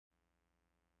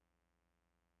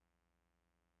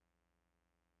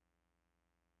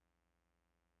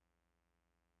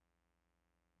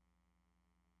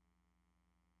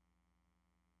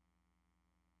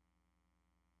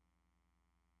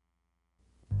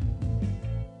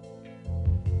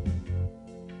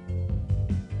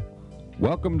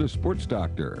Welcome to Sports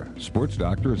Doctor. Sports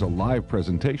Doctor is a live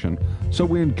presentation, so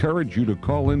we encourage you to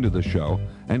call into the show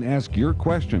and ask your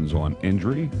questions on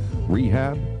injury,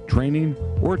 rehab, training,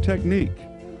 or technique.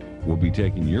 We'll be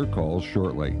taking your calls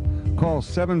shortly. Call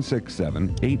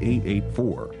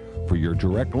 767-8884 for your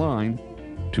direct line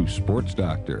to Sports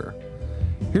Doctor.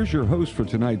 Here's your host for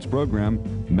tonight's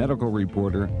program, medical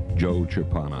reporter Joe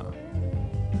Chapana.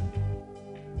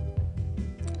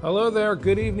 Hello there,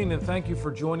 good evening, and thank you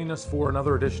for joining us for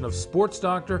another edition of Sports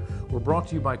Doctor. We're brought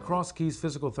to you by Cross Keys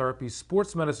Physical Therapy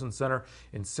Sports Medicine Center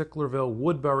in Sicklerville,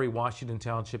 Woodbury, Washington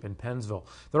Township, and Pennsville.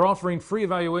 They're offering free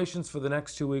evaluations for the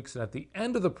next 2 weeks, and at the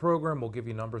end of the program, we'll give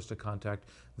you numbers to contact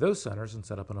those centers and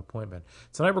set up an appointment.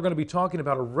 Tonight, we're going to be talking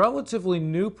about a relatively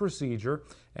new procedure,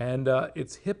 and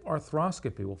it's hip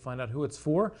arthroscopy. We'll find out who it's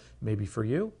for, maybe for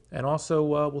you, and also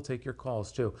we'll take your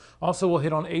calls too. Also, we'll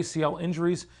hit on ACL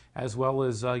injuries as well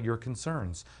as your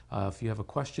concerns. If you have a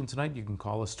question tonight, you can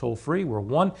call us toll free. We're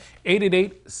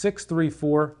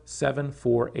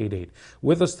 1-888-634-7488.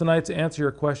 With us tonight to answer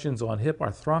your questions on hip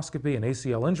arthroscopy and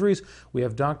ACL injuries, we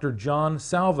have Dr. John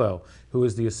Salvo, who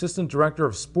is the Assistant Director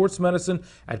of Sports Medicine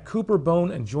at Cooper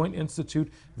Bone and Joint Institute.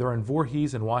 They're in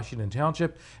Voorhees in Washington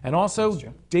Township. And also,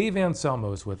 Dave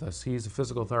Anselmo is with us. He's a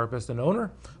physical therapist and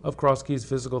owner of Cross Keys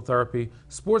Physical Therapy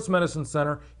Sports Medicine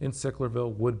Center in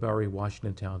Sicklerville, Woodbury,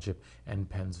 Washington Township, and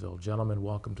Pennsville. Gentlemen,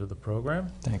 welcome to the program.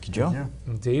 Thank you, Joe.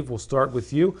 And Dave, we'll start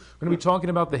with you. We're going to be talking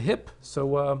about the hip,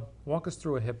 so walk us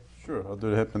through a hip. Sure, I'll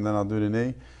do the hip and then I'll do the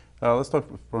knee. Let's start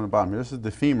from the bottom here. This is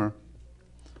the femur,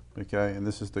 okay, and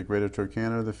this is the greater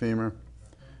trochanter of the femur.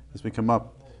 As we come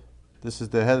up, this is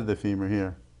the head of the femur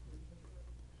here.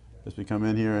 As we come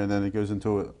in here, and then it goes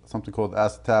into something called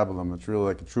acetabulum. It's really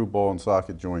like a true ball and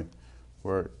socket joint,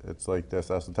 where it's like this,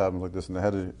 acetabulum like this, and the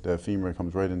head of the femur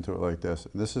comes right into it like this.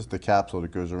 And this is the capsule that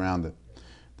goes around it.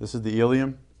 This is the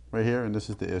ilium right here, and this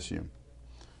is the ischium.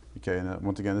 Okay, and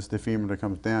once again, this is the femur that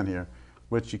comes down here,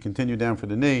 which you continue down for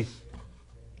the knee.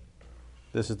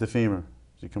 This is the femur.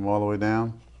 So you come all the way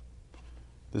down.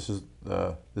 This is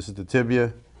the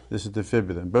tibia. This is the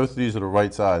fibula. And both of these are the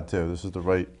right side too. This is the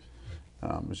right.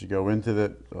 As you go into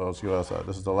the, let's go outside.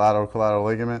 This is the lateral collateral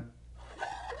ligament.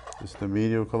 This is the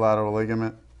medial collateral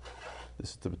ligament.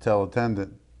 This is the patella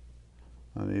tendon.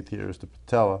 Underneath here is the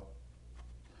patella.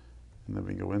 And then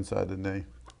we go inside the knee.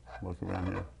 Look around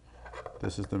here.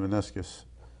 This is the meniscus.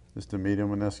 This is the medial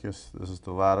meniscus. This is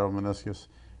the lateral meniscus.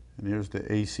 And here's the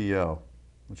ACL,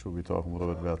 which we'll be talking a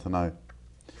little bit about tonight.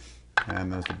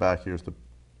 And there's the back here is the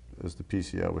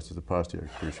PCL, which is the posterior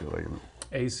cruciate ligament.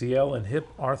 ACL and hip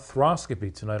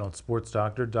arthroscopy tonight on Sports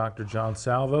Doctor. Dr. John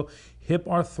Salvo. Hip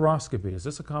arthroscopy, is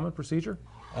this a common procedure?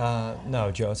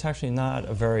 No, Joe, it's actually not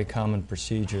a very common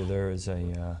procedure. There is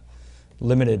a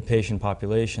limited patient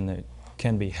population that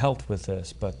can be helped with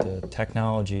this, but the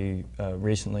technology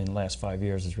recently in the last 5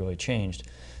 years has really changed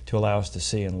to allow us to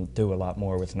see and do a lot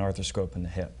more with an arthroscope in the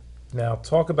hip. Now,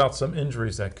 talk about some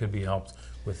injuries that could be helped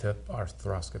with hip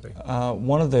arthroscopy.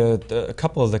 A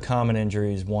couple of the common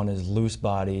injuries, one is loose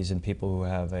bodies, and people who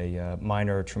have a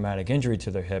minor traumatic injury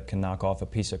to their hip can knock off a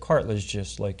piece of cartilage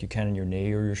just like you can in your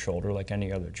knee or your shoulder, like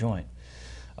any other joint.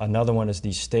 Another one is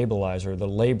the stabilizer, the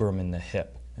labrum in the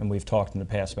hip. And we've talked in the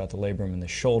past about the labrum in the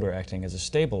shoulder acting as a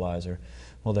stabilizer.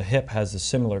 Well, the hip has a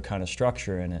similar kind of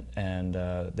structure in it, and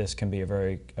this can be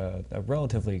a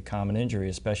relatively common injury,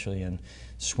 especially in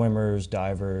swimmers,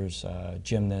 divers,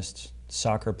 gymnasts,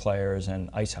 soccer players, and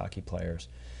ice hockey players.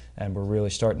 And we're really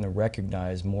starting to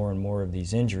recognize more and more of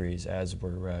these injuries as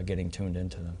we're getting tuned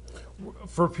into them.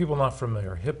 For people not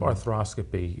familiar, hip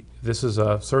arthroscopy, this is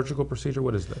a surgical procedure?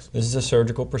 What is this? This is a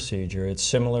surgical procedure. It's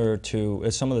similar to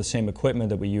some of the same equipment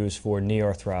that we use for knee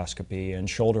arthroscopy and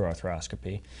shoulder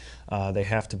arthroscopy. They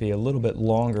have to be a little bit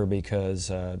longer because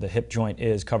the hip joint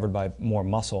is covered by more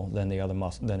muscle than the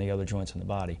other joints in the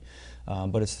body.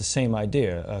 But it's the same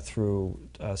idea. Through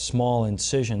small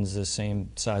incisions, the same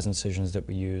size incisions that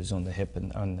we use on the hip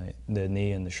and on the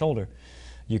knee and the shoulder,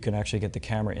 you can actually get the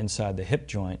camera inside the hip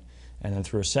joint, and then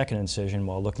through a second incision,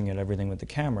 while looking at everything with the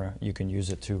camera, you can use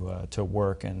it to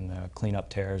work and clean up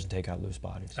tears and take out loose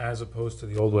bodies. As opposed to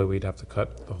the old way, we'd have to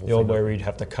cut the whole thing. The old way, we'd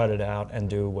have to cut it out and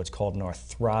do what's called an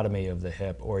arthrotomy of the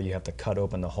hip, or you have to cut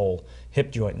open the whole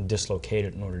hip joint and dislocate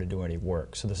it in order to do any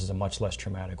work. So this is a much less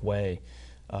traumatic way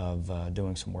of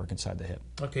doing some work inside the hip.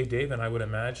 Okay, Dave, and I would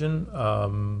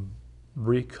imagine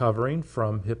recovering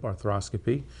from hip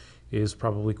arthroscopy is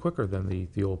probably quicker than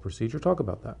the old procedure. Talk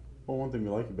about that. Well, one thing we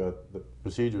like about the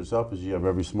procedure itself is you have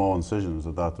every small incision, as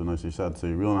the doctor nicely said, so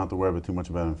you really don't have to worry about too much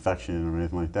about infection or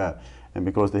anything like that. And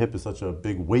because the hip is such a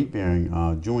big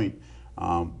weight-bearing joint,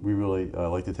 we really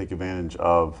like to take advantage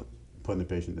of putting the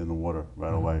patient in the water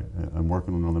right away and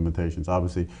working on the limitations.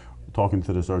 Obviously, talking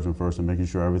to the surgeon first and making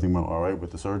sure everything went all right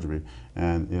with the surgery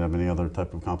and any other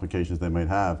type of complications they might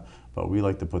have. But we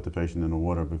like to put the patient in the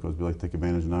water because we like to take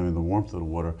advantage of not only the warmth of the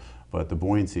water, but the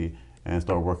buoyancy, and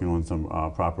start working on some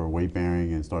proper weight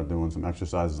bearing and start doing some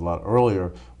exercises a lot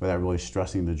earlier without really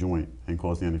stressing the joint and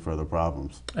causing any further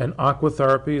problems. And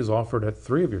aquatherapy is offered at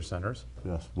 3 of your centers.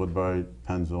 Yes, Woodbury,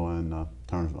 Pennsville, and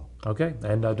Turnersville. Okay,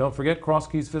 and don't forget Cross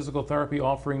Keys Physical Therapy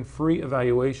offering free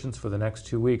evaluations for the next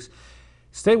 2 weeks.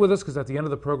 Stay with us because at the end of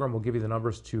the program we'll give you the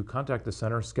numbers to contact the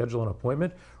center, schedule an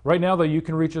appointment. Right now though, you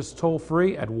can reach us toll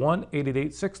free at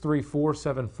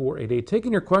 1-888-634-7488.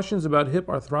 Taking your questions about hip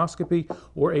arthroscopy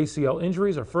or ACL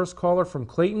injuries. Our first caller from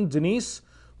Clayton, Denise.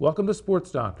 Welcome to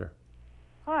Sports Doctor.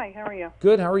 Hi, how are you?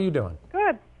 Good, how are you doing?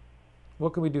 Good.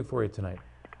 What can we do for you tonight?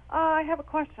 I have a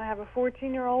question. I have a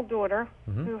 14-year-old daughter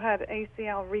who had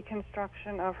ACL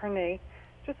reconstruction of her knee.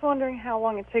 Just wondering how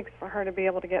long it takes for her to be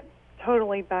able to get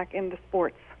totally back into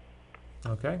sports.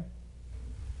 Okay.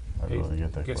 I really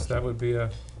get that I guess question. that would be a...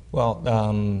 Well,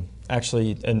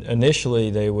 actually,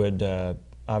 initially they would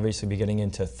obviously be getting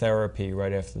into therapy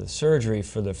right after the surgery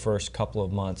for the first couple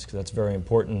of months, because that's very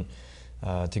important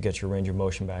to get your range of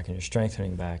motion back and your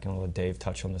strengthening back, and I'll let Dave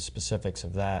touch on the specifics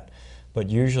of that.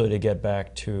 But usually to get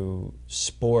back to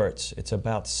sports, it's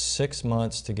about 6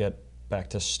 months to get back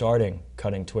to starting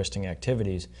cutting, twisting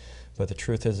activities. But the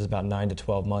truth is, it's about 9 to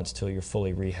 12 months till you're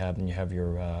fully rehabbed and you have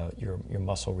your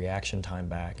muscle reaction time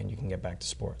back and you can get back to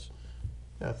sports.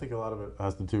 Yeah, I think a lot of it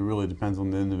has to do, really depends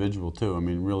on the individual too. I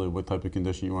mean, really what type of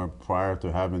condition you are prior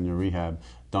to having your rehab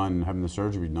done and having the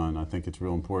surgery done. I think it's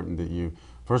real important that you,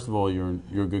 first of all, you're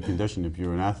in good condition. If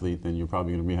you're an athlete, then you're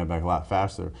probably going to rehab back a lot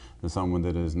faster than someone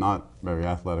that is not very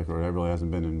athletic or really hasn't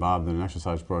been involved in an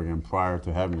exercise program prior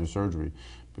to having your surgery,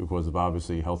 because of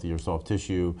obviously healthier soft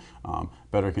tissue,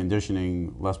 better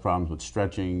conditioning, less problems with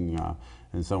stretching,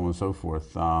 and so on and so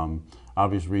forth.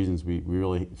 Obvious reasons, we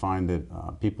really find that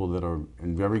people that are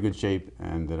in very good shape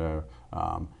and that are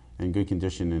in good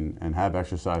condition and have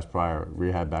exercise prior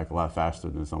rehab back a lot faster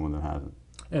than someone that hasn't.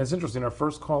 And it's interesting, our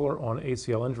first caller on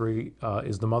ACL injury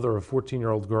is the mother of a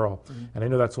 14-year-old girl. And I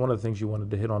know that's one of the things you wanted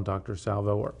to hit on, Dr.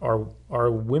 Salvo.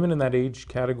 Are women in that age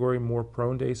category more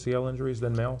prone to ACL injuries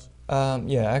than males?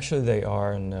 Yeah, actually they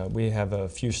are, and we have a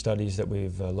few studies that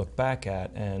we've looked back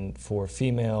at, and for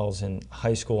females in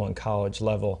high school and college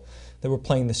level, they were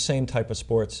playing the same type of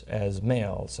sports as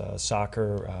males,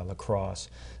 soccer, lacrosse,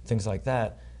 things like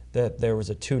that, that there was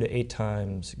a 2 to 8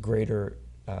 times greater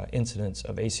incidence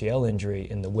of ACL injury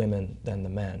in the women than the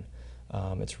men.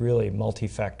 It's really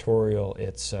multifactorial.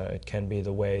 It can be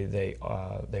the way they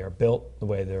are built, the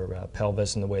way their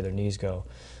pelvis and the way their knees go.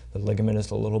 The ligament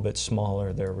is a little bit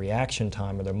smaller. Their reaction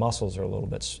time or their muscles are a little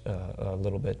bit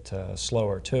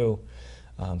slower too.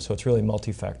 So it's really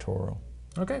multifactorial.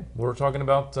 Okay, we're talking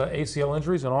about ACL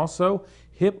injuries and also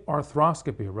hip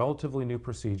arthroscopy, a relatively new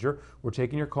procedure. We're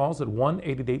taking your calls at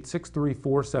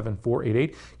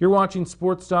 1-888-634-7488. You're watching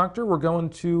Sports Doctor. We're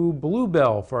going to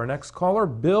Bluebell for our next caller.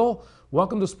 Bill,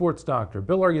 welcome to Sports Doctor.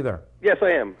 Bill, are you there? Yes,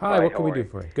 I am. Hi, what can we do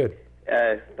for you? Good.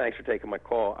 Thanks for taking my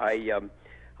call. I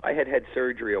had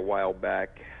surgery a while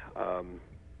back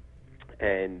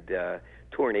and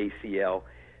tore an ACL.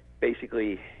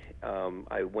 Basically,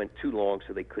 I went too long,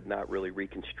 so they could not really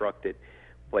reconstruct it.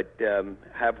 But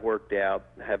have worked out,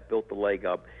 have built the leg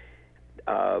up.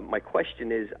 My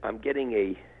question is, I'm getting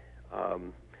they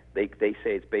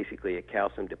say it's basically a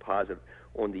calcium deposit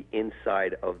on the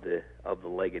inside of the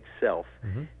leg itself,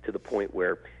 to the point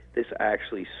where this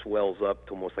actually swells up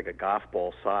to almost like a golf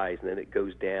ball size, and then it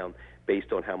goes down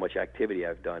based on how much activity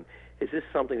I've done. Is this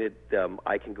something that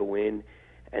I can go in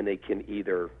and they can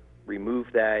either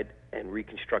remove that and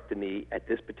reconstruct the knee at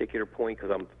this particular point?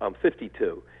 Because I'm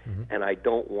 52 and I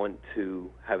don't want to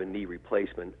have a knee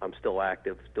replacement. I'm still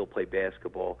active, still play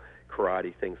basketball,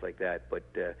 karate, things like that. But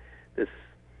this,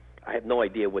 I have no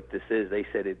idea what this is. They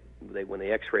said when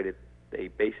they x-rayed it, they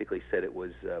basically said it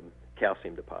was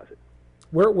calcium deposit.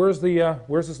 Where's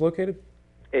this located?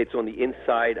 It's on the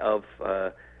inside of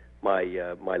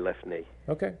my left knee.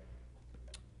 Okay.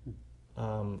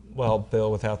 Well,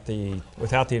 Bill, without the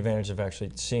advantage of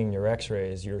actually seeing your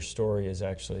x-rays, your story is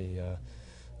actually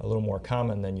a little more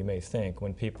common than you may think.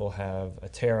 When people have a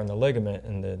tear in the ligament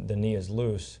and the knee is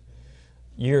loose,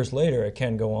 years later it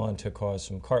can go on to cause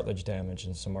some cartilage damage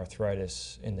and some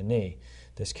arthritis in the knee.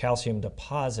 This calcium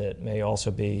deposit may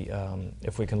also be,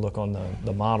 if we can look on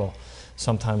the model,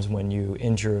 sometimes when you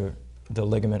injure the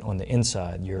ligament on the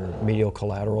inside, your medial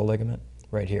collateral ligament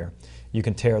right here, you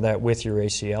can tear that with your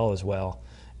ACL as well,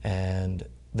 and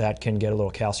that can get a little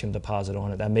calcium deposit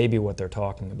on it. That may be what they're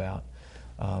talking about.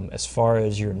 As far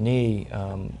as your knee,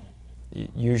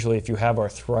 usually if you have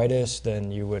arthritis,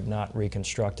 then you would not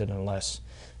reconstruct it unless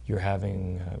you're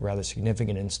having rather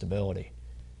significant instability.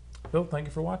 Bill, thank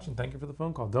you for watching. Thank you for the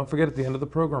phone call. Don't forget, at the end of the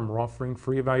program, we're offering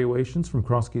free evaluations from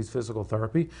Cross Keys Physical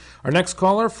Therapy. Our next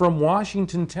caller from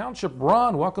Washington Township,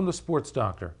 Ron. Welcome to Sports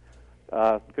Doctor.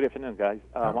 Good afternoon, guys.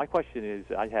 My question is,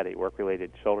 I had a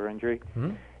work-related shoulder injury,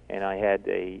 and I had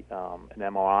an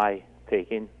MRI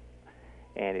taken,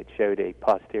 and it showed a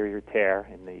posterior tear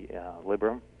in the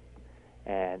labrum.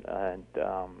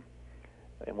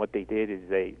 And what they did is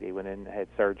they went in and had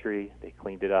surgery, they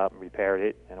cleaned it up and repaired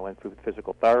it, and I went through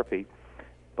physical therapy.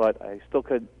 But I still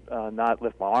could not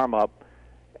lift my arm up,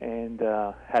 and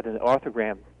had an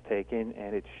arthrogram taken,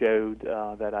 and it showed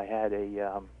that I had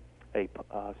a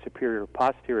superior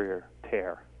posterior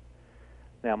tear.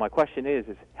 Now, my question is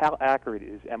how accurate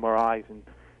is MRIs in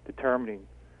determining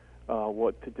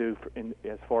what to do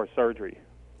as far as surgery?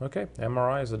 Okay,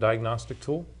 MRI is a diagnostic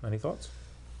tool. Any thoughts?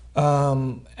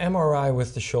 MRI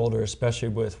with the shoulder, especially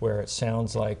with where it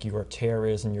sounds like your tear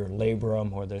is in your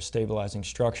labrum or the stabilizing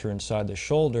structure inside the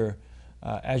shoulder,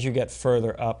 as you get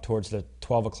further up towards the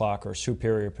 12 o'clock or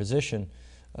superior position,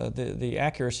 the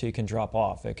accuracy can drop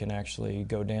off. It can actually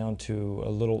go down to a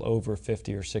little over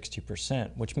 50 or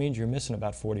 60%, which means you're missing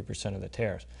about 40% of the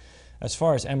tears. As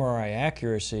far as MRI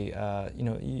accuracy,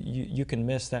 you can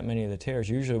miss that many of the tears.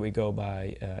 Usually we go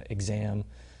by exam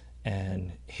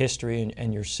and history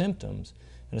and your symptoms,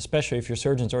 and especially if your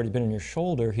surgeon's already been in your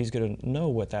shoulder, he's going to know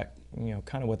what that,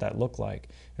 kind of what that looked like.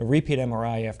 A repeat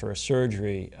MRI after a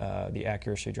surgery, the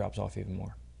accuracy drops off even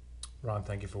more. Ron,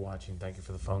 thank you for watching. Thank you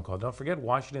for the phone call. Don't forget,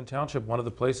 Washington Township, one of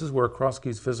the places where Cross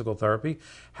Keys Physical Therapy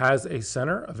has a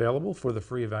center available for the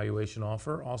free evaluation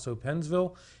offer. Also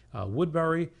Pennsville,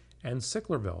 Woodbury, and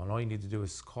Sicklerville. And all you need to do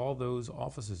is call those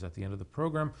offices at the end of the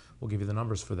program. We'll give you the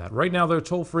numbers for that. Right now, they're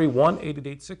toll-free,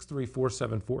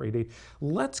 1-888-634-7488.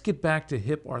 Let's get back to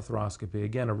hip arthroscopy.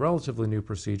 Again, a relatively new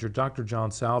procedure. Dr. John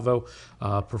Salvo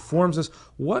performs this.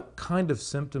 What kind of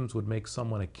symptoms would make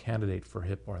someone a candidate for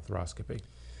hip arthroscopy?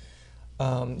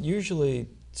 Usually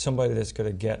somebody that's going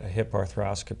to get a hip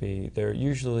arthroscopy, they're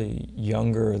usually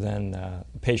younger than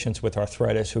patients with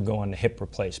arthritis who go on to hip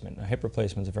replacement. Now, hip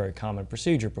replacement is a very common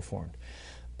procedure performed,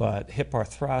 but hip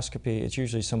arthroscopy, it's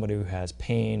usually somebody who has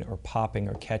pain or popping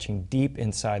or catching deep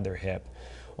inside their hip,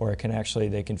 or it can actually,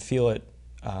 they can feel it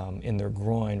in their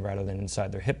groin rather than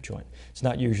inside their hip joint. It's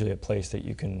not usually a place that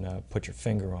you can put your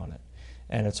finger on it.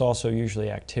 And it's also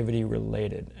usually activity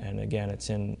related, and again, it's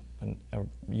in a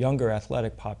younger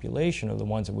athletic population are the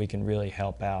ones that we can really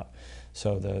help out.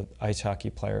 So the ice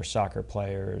hockey players, soccer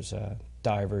players,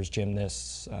 divers,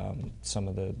 gymnasts, some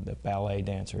of the ballet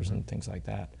dancers and things like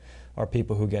that are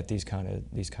people who get these kind of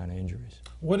injuries.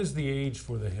 What is the age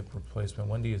for the hip replacement?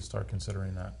 When do you start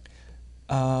considering that?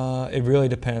 It really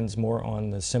depends more on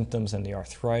the symptoms and the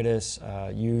arthritis.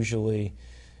 Usually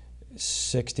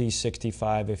 60,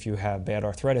 65 if you have bad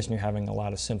arthritis and you're having a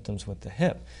lot of symptoms with the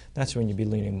hip. That's when you'd be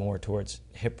leaning more towards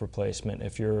hip replacement.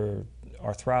 If your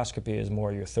arthroscopy is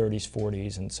more your 30s,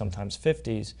 40s, and sometimes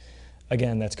 50s,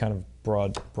 again, that's kind of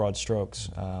broad strokes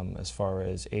as far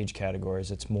as age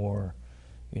categories. It's more,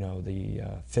 the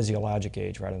physiologic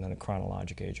age rather than a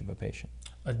chronologic age of a patient.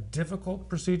 A difficult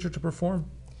procedure to perform?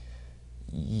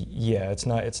 Yeah, it's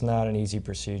not an easy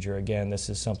procedure. Again, this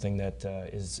is something that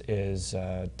is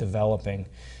developing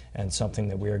and something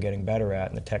that we are getting better at.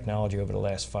 And the technology over the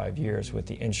last 5 years with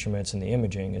the instruments and the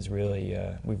imaging is really,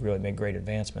 we've really made great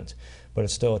advancements. But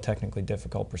it's still a technically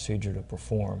difficult procedure to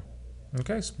perform.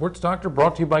 Okay, Sports Doctor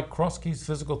brought to you by Cross Keys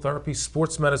Physical Therapy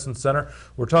Sports Medicine Center.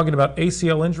 We're talking about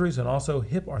ACL injuries and also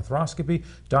hip arthroscopy.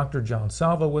 Dr. John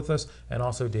Salvo with us, and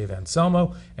also Dave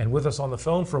Anselmo. And with us on the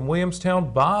phone from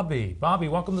Williamstown, Bobby. Bobby,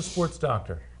 welcome to Sports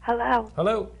Doctor. Hello.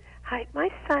 Hello. Hi, my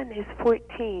son is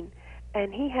 14,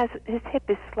 and his hip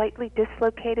is slightly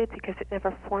dislocated because it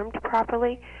never formed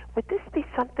properly. Would this be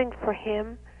something for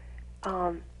him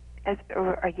is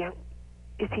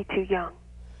he too young?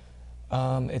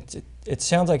 It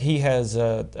sounds like he has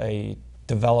a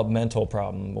developmental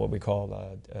problem, what we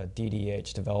call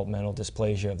DDH, developmental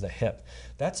dysplasia of the hip.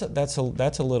 That's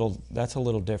a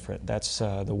little different. That's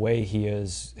the way he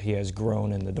has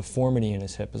grown, and the deformity in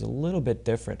his hip is a little bit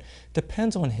different.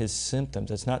 Depends on his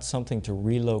symptoms. It's not something to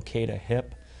relocate a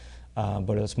hip,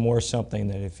 but it's more something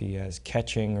that if he has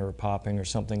catching or popping or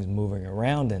something's moving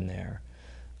around in there,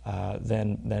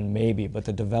 then maybe, but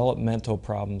the developmental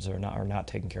problems are not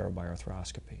taken care of by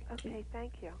arthroscopy. Okay,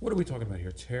 thank you. What are we talking about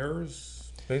here?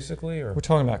 Tears, basically? Or? We're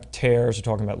talking about tears, we're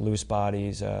talking about loose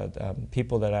bodies,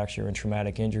 people that actually are in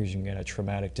traumatic injuries, you can get a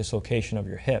traumatic dislocation of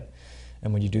your hip.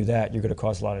 And when you do that, you're going to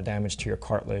cause a lot of damage to your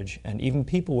cartilage. And even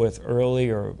people with early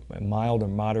or mild or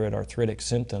moderate arthritic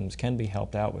symptoms can be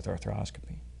helped out with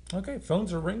arthroscopy. Okay,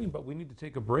 phones are ringing, but we need to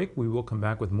take a break. We will come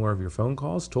back with more of your phone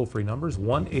calls. Toll-free numbers,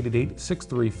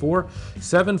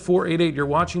 1-888-634-7488. You're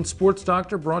watching Sports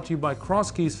Doctor, brought to you by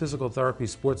Cross Keys Physical Therapy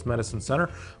Sports Medicine Center.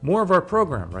 More of our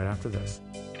program right after this.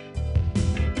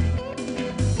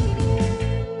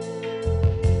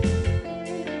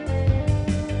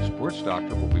 Sports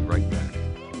Doctor will be right back.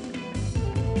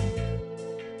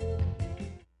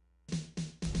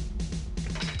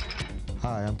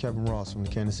 Hi, I'm Kevin Ross from the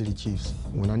Kansas City Chiefs.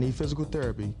 When I need physical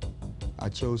therapy, I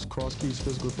chose Cross Keys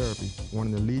Physical Therapy, one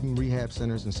of the leading rehab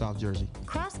centers in South Jersey.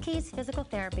 Cross Keys Physical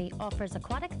Therapy offers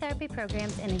aquatic therapy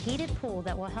programs in a heated pool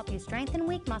that will help you strengthen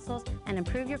weak muscles and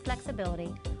improve your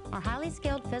flexibility. Our highly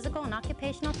skilled physical and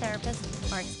occupational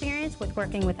therapists are experienced with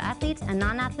working with athletes and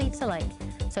non-athletes alike.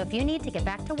 So if you need to get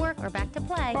back to work or back to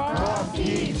play, Cross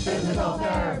Keys Physical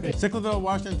Therapy. Sicklerville,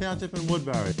 Washington Township, and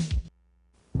Woodbury.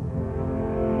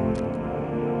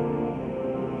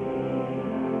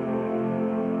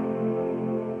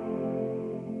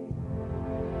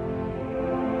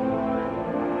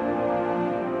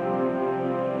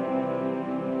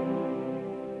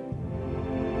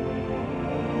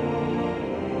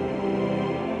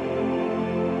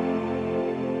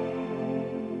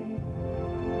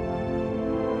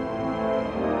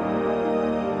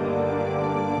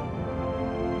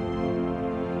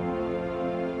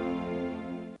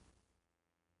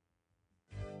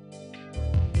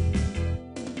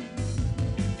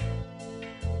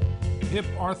 Hip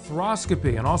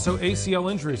arthroscopy and also ACL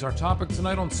injuries. Our topic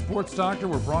tonight on Sports Doctor.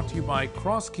 We're brought to you by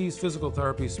Cross Keys Physical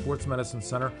Therapy Sports Medicine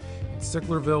Center in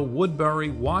Sicklerville, Woodbury,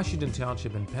 Washington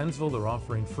Township, and Pennsville. They're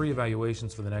offering free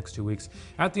evaluations for the next 2 weeks.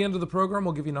 At the end of the program,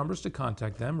 we'll give you numbers to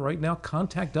contact them. Right now,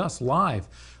 contact us live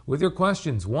with your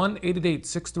questions.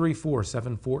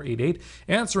 1-888-634-7488.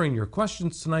 Answering your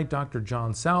questions tonight, Dr.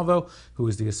 John Salvo, who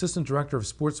is the Assistant Director of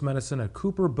Sports Medicine at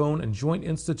Cooper Bone and Joint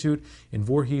Institute in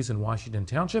Voorhees in Washington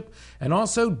Township, and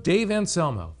also Dave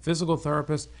Anselmo, physical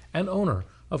therapist and owner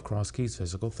of Cross Keys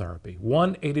Physical Therapy.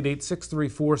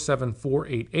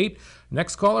 1-888-634-7488.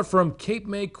 Next caller from Cape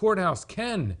May Courthouse,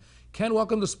 Ken. Ken,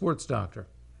 welcome to Sports Doctor.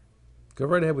 Go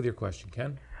right ahead with your question,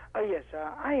 Ken. Oh, yes.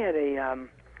 I had a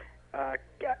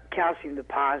calcium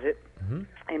deposit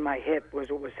in my hip,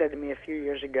 was what was said to me a few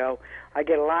years ago. I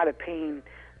get a lot of pain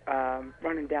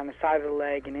running down the side of the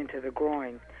leg and into the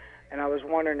groin. And I was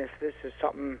wondering if this is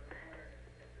something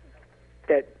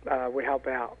that would help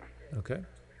out. Okay.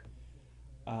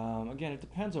 Again, it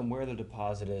depends on where the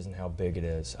deposit is and how big it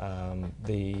is.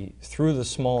 Through the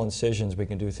small incisions, we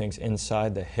can do things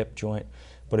inside the hip joint.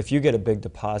 But if you get a big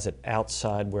deposit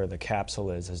outside where the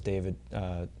capsule is, as David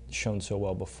shown so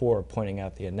well before, pointing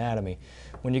out the anatomy,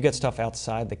 when you get stuff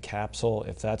outside the capsule,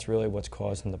 if that's really what's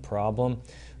causing the problem,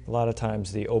 a lot of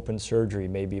times the open surgery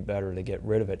may be better to get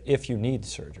rid of it if you need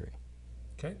surgery.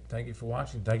 Okay, thank you for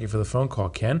watching. Thank you for the phone call,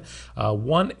 Ken.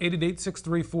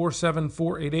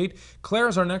 1-888-634-7488. Claire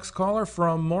is our next caller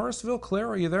from Morrisville. Claire,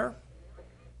 are you there?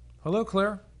 Hello,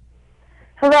 Claire.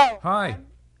 Hello. Hi.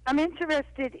 I'm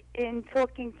interested in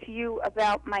talking to you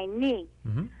about my knee.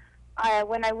 Mm-hmm.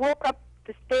 When I walk up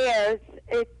the stairs,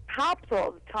 it pops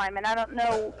all the time, and I don't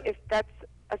know if that's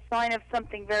a sign of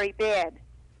something very bad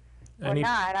or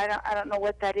not. I don't know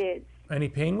what that is. Any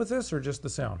pain with this, or just the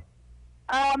sound?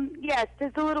 Yes,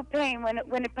 there's a little pain. When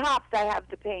it pops, I have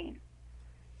the pain.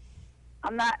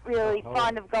 I'm not really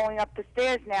fond of going up the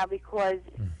stairs now because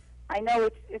I know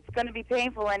it's going to be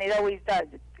painful, and it always does.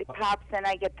 It pops, and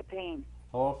I get the pain.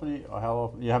 How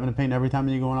often you having a pain every time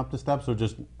you're going up the steps, or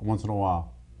just once in a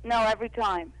while? No, every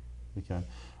time. Okay.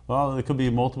 Well, it could be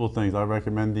multiple things. I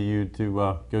recommend to you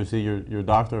to go see your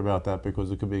doctor about that,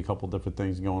 because it could be a couple different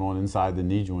things going on inside the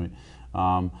knee joint.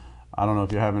 I don't know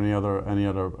if you have any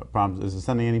other problems. Is it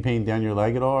sending any pain down your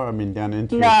leg at all? I mean, down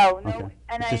into No, your... Okay.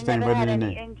 And it's just I never staying right had in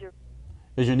any your knee. injury.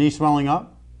 Is your knee swelling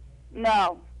up?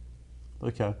 No.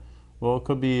 Okay. Well, it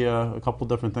could be a couple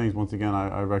different things. Once again,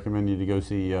 I recommend you to go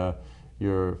see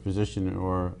your physician,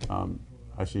 or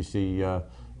actually see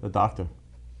the doctor.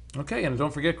 Okay, and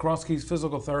don't forget Cross Keys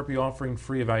Physical Therapy offering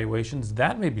free evaluations.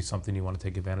 That may be something you want to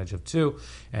take advantage of too,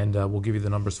 and we'll give you the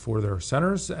numbers for their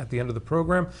centers at the end of the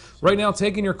program. Right now,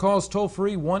 taking your calls toll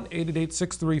free,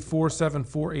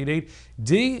 1-888-634-7488.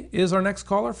 D is our next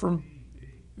caller from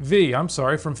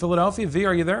from Philadelphia. V,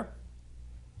 are you there?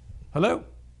 Hello?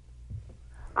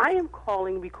 I am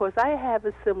calling because I have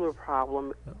a similar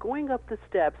problem. Going up the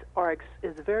steps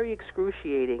is very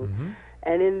excruciating. Mm-hmm.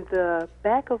 And in the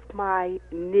back of my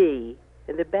knee,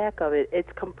 in the back of it,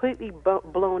 it's completely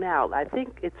blown out. I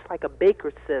think it's like a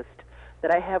Baker's cyst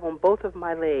that I have on both of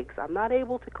my legs. I'm not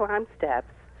able to climb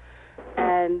steps,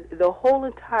 and the whole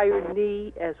entire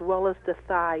knee as well as the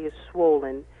thigh is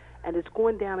swollen, and it's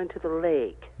going down into the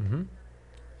leg. Mm-hmm.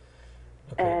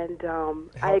 Okay. And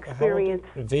I experienced...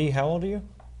 How old are you?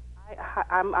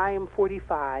 I am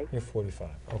 45. You're 45,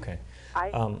 okay. I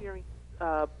experience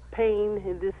pain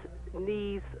in this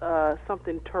knees,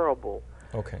 something terrible.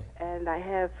 Okay. And I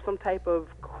have some type of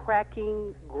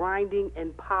cracking, grinding,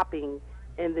 and popping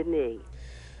in the knee.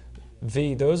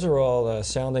 V, those are all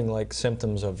sounding like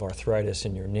symptoms of arthritis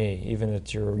in your knee. Even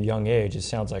at your young age, it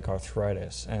sounds like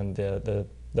arthritis. And the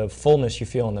fullness you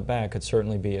feel in the back could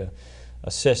certainly be a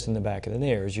cyst in the back of the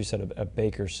knee, or as you said, a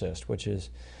Baker's cyst, which is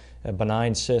a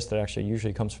benign cyst that actually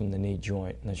usually comes from the knee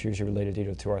joint, and it's usually related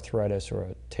either to arthritis or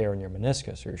a tear in your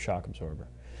meniscus or your shock absorber.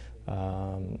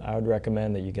 I would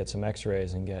recommend that you get some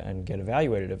x-rays and get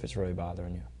evaluated if it's really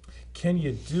bothering you. Can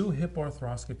you do hip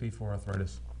arthroscopy for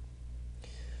arthritis?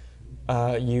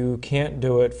 You can't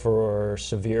do it for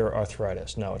severe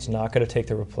arthritis. No, it's not going to take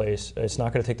the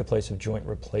place of joint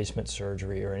replacement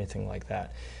surgery or anything like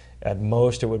that. At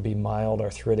most, it would be mild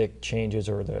arthritic changes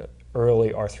or the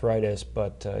early arthritis,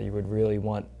 but you would really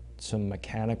want some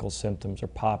mechanical symptoms or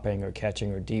popping or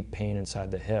catching or deep pain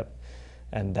inside the hip,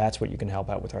 and that's what you can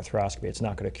help out with arthroscopy. It's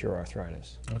not going to cure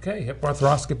arthritis. Okay, hip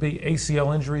arthroscopy,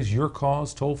 ACL injuries, your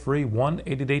cause, toll free,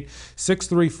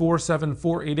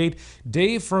 1-888-634-7488.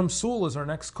 Dave from Sewell is our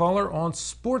next caller on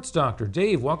Sports Doctor.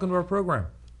 Dave, welcome to our program.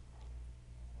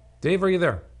 Dave, are you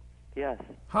there? Yes.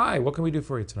 Hi, what can we do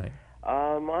for you tonight?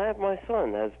 I have my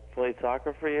son has played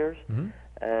soccer for years,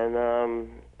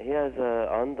 and he has an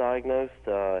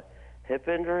undiagnosed hip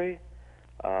injury.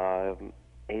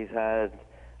 He's had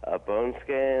a bone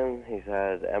scan. He's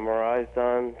had MRIs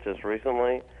done just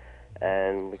recently,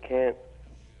 and they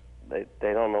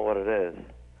don't know what it is.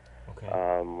 Okay.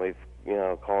 We've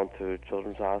called to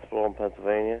Children's Hospital in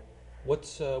Pennsylvania.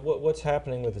 What's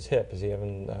happening with his hip? Is he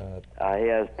having? He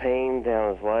has pain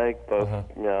down his leg, both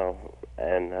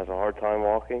and has a hard time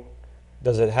walking.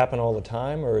 Does it happen all the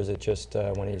time, or is it just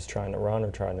when he's trying to run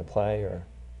or trying to play, or?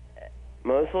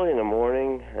 Mostly in the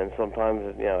morning, and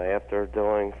sometimes after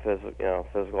doing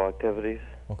physical activities.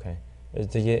 Okay.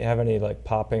 Do you have any like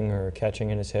popping or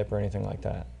catching in his hip or anything like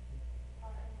that?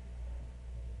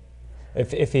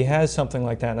 If he has something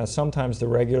like that, now sometimes the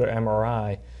regular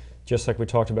MRI, just like we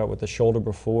talked about with the shoulder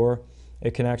before,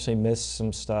 it can actually miss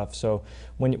some stuff. So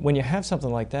when you have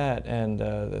something like that and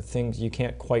the things you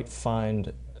can't quite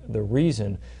find the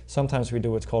reason, sometimes we do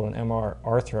what's called an MR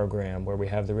arthrogram, where we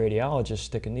have the radiologist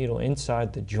stick a needle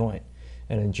inside the joint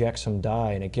and inject some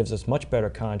dye, and it gives us much better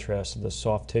contrast to the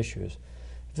soft tissues.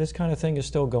 If this kind of thing is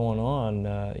still going on,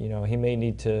 he may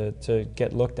need to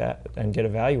get looked at and get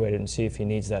evaluated and see if he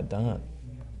needs that done.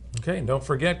 Okay, and don't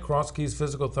forget, Cross Keys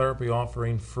Physical Therapy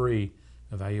offering free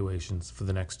evaluations for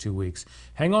the next 2 weeks.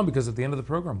 Hang on, because at the end of the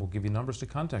program, we'll give you numbers to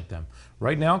contact them.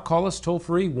 Right now, call us toll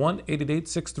free,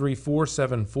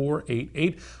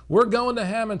 1-888-634-7488. We're going to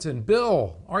Hamilton.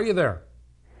 Bill, are you there?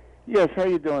 Yes, how are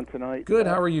you doing tonight? Good,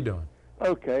 how are you doing?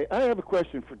 Okay, I have a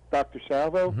question for Dr.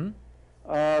 Salvo.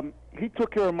 He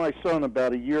took care of my son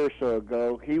about a year or so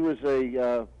ago. He was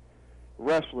a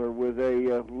wrestler with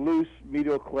a loose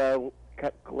medial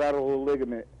collateral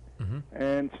ligament,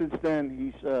 and since then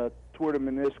he's toward a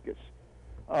meniscus.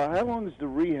 How long is the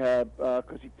rehab?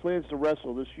 Because he plans to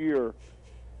wrestle this year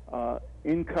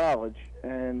in college,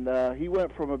 and he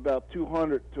went from about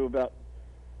 200 to about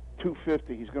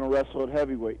 250. He's going to wrestle at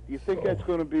heavyweight. Do you think that's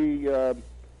going to be a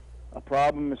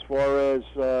problem as far as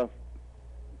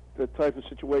the type of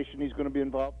situation he's going to be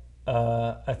involved?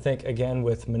 I think, again,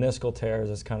 with meniscal tears,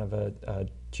 it's kind of a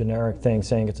generic thing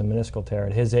saying it's a meniscal tear.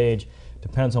 At his age,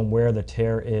 depends on where the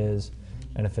tear is,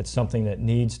 and if it's something that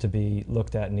needs to be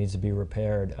looked at and needs to be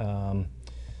repaired.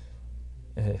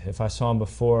 If I saw him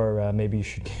before, maybe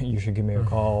you should give me a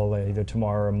call either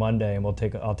tomorrow or Monday, and I'll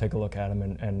take a look at him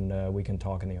and we can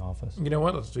talk in the office. You know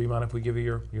what? Do you mind if we give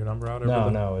you your number out?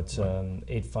 No, it's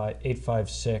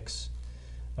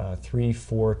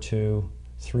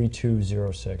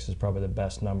 856-342-3206 is probably the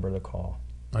best number to call.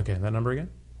 Okay, that number again?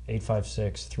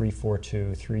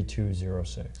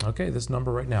 856-342-3206. Okay, this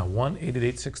number right now,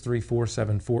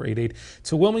 1-888-634-7488.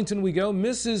 To Wilmington we go.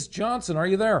 Mrs. Johnson, are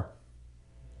you there?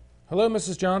 Hello,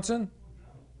 Mrs. Johnson?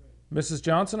 Mrs.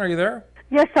 Johnson, are you there?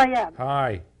 Yes, I am.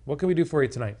 Hi. What can we do for you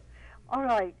tonight? All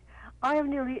right. I am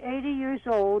nearly 80 years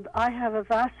old. I have a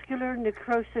vascular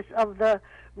necrosis of the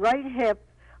right hip.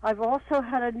 I've also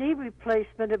had a knee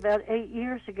replacement about 8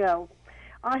 years ago.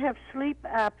 I have sleep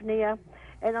apnea,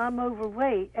 and I'm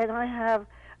overweight, and I have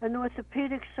an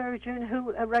orthopedic surgeon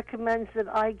who recommends that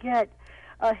I get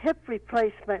a hip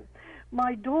replacement.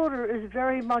 My daughter is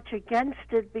very much against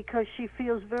it because she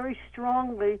feels very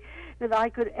strongly that I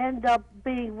could end up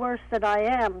being worse than I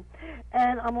am.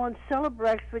 And I'm on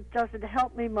Celebrex, which doesn't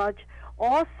help me much.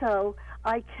 Also,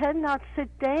 I cannot sit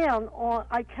down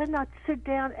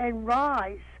and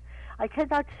rise. I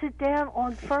cannot sit down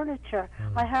on furniture.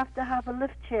 I have to have a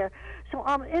lift chair. So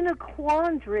I'm in a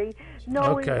quandary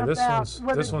knowing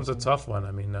this one's a tough one.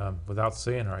 I mean, without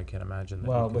seeing her, I can't imagine that.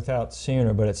 Well, without seeing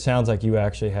her, but it sounds like you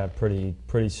actually have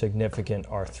pretty significant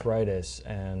arthritis,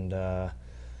 and I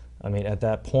mean, at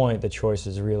that point, the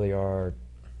choices really are,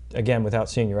 again,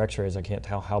 without seeing your X-rays, I can't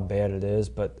tell how bad it is,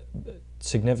 but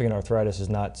significant arthritis is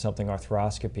not something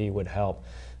arthroscopy would help.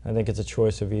 I think it's a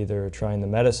choice of either trying the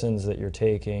medicines that you're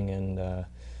taking and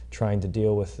trying to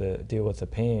deal with the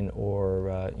pain,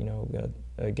 or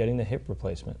getting the hip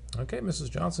replacement. Okay, Mrs.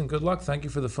 Johnson, good luck. Thank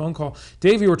you for the phone call.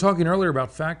 Dave, you were talking earlier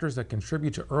about factors that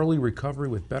contribute to early recovery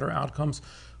with better outcomes.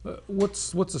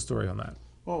 What's the story on that?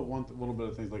 Well, one little bit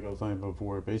of things like I was saying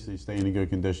before, basically staying in good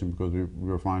condition, because we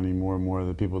were finding more and more of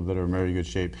the people that are in very good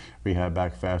shape rehab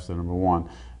back faster, number one.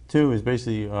 Two is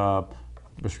basically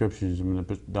prescriptions. I mean,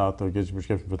 the doctor gives you a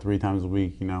prescription for 3 times a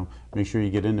week. Make sure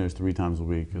you get in those 3 times a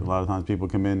week. A lot of times people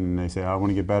come in and they say, I want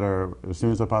to get better as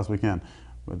soon as I possibly can.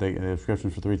 But they have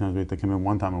prescriptions for 3 times a week. They come in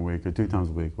 1 time a week or 2 times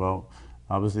a week. Well,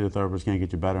 obviously the therapist can't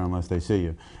get you better unless they see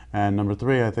you. And number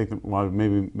 3, I think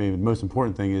maybe the most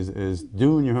important thing is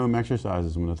doing your home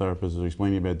exercises when the therapist is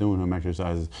explaining about doing home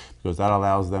exercises, because that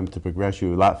allows them to progress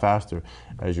you a lot faster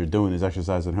as you're doing these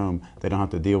exercises at home. They don't have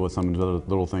to deal with some of the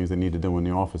little things they need to do in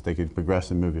the office. They can progress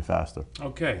and move you faster.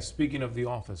 Okay, speaking of the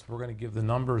office, we're going to give the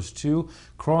numbers to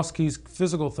Cross Keys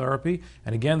Physical Therapy.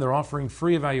 And again, they're offering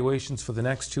free evaluations for the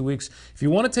next 2 weeks. If you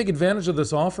want to take advantage of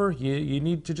this offer, you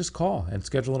need to just call and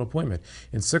schedule an appointment.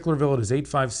 In Sicklerville, it is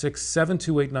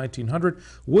 856-728-1900.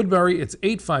 Woodbury, it's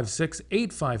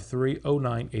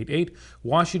 856-853-0988.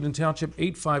 Washington Township,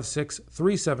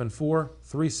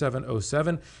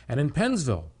 856-374-3707. And in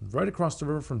Pennsville, right across the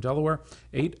river from Delaware,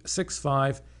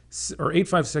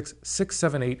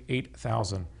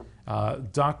 856-678-8000.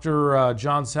 Dr.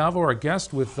 John Salvo, our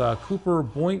guest with Cooper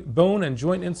Bone and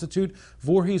Joint Institute,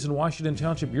 Voorhees in Washington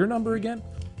Township. Your number again?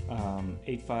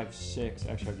 856,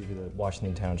 actually I'll give you the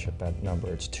Washington Township number.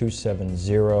 It's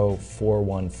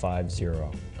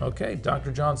 270-4150. Okay,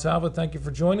 Dr. John Salvo, thank you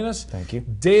for joining us. Thank you.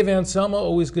 Dave Anselmo,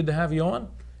 always good to have you on.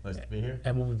 Nice to be here.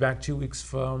 And we'll be back 2 weeks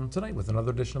from tonight with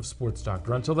another edition of Sports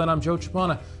Doctor. Until then, I'm Joe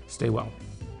Chapana. Stay well.